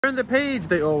Turn the page,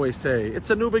 they always say. It's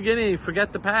a new beginning.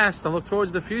 Forget the past and look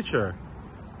towards the future.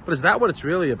 But is that what it's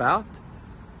really about?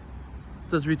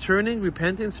 Does returning,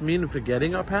 repentance mean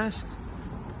forgetting our past?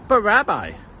 But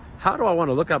Rabbi, how do I want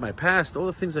to look at my past? All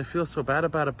the things I feel so bad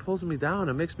about, it pulls me down.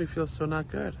 It makes me feel so not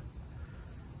good.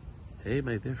 Hey,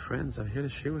 my dear friends, I'm here to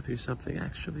share with you something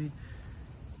actually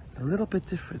a little bit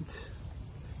different.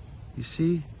 You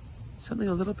see, something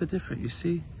a little bit different. You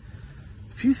see,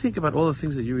 if you think about all the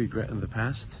things that you regret in the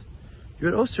past, you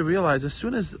would also realize as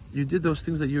soon as you did those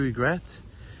things that you regret,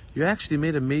 you actually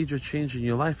made a major change in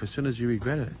your life as soon as you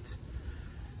regretted it.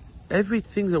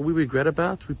 Everything that we regret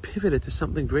about, we pivoted to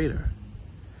something greater.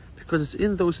 Because it's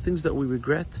in those things that we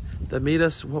regret that made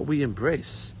us what we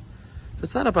embrace. So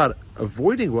it's not about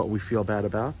avoiding what we feel bad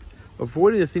about,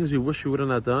 avoiding the things we wish we would have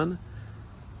not done,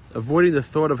 avoiding the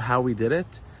thought of how we did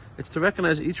it. It's to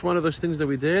recognize each one of those things that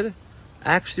we did,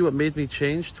 actually what made me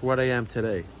change to what I am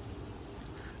today.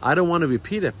 I don't want to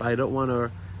repeat it, but I don't want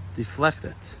to deflect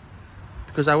it.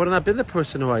 Because I would have not been the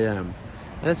person who I am.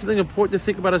 And that's something important to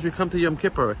think about as we come to Yom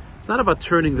Kippur. It's not about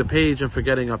turning the page and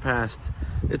forgetting our past.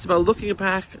 It's about looking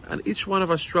back on each one of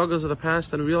our struggles of the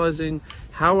past and realizing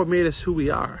how it made us who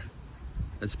we are.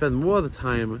 And spend more of the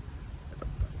time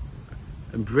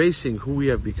embracing who we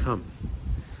have become.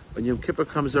 When Yom Kippur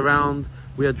comes around,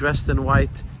 we are dressed in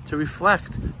white to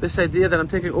reflect this idea that I'm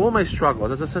taking all my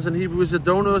struggles, as it says in Hebrews,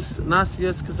 Adonos,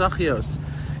 Nasios, Kazachios.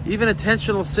 Even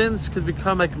intentional sins could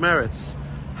become like merits.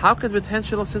 How could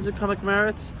intentional sins become like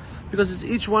merits? Because it's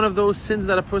each one of those sins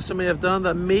that a person may have done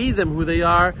that made them who they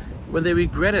are when they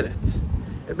regretted it.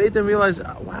 It made them realize,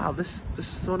 wow, this is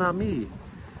so not me.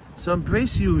 So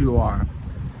embrace who you are.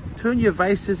 Turn your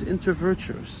vices into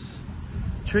virtues.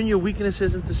 Turn your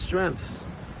weaknesses into strengths.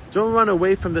 Don't run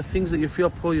away from the things that you feel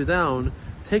pull you down.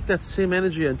 Take that same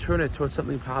energy and turn it towards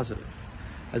something positive.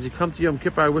 As you come to Yom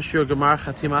Kippur, I wish you a Gemar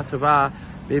Chatima Tova,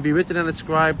 may be written and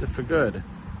inscribed for good.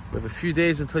 We have a few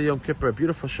days until Yom Kippur, a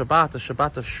beautiful Shabbat, a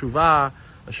Shabbat of Shuvah,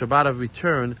 a Shabbat of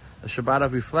return, a Shabbat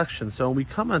of reflection. So when we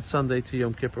come on Sunday to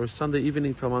Yom Kippur, Sunday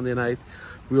evening till Monday night,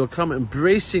 we will come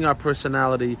embracing our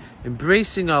personality,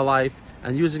 embracing our life,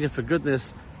 and using it for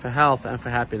goodness, for health, and for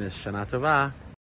happiness. Shana Tova.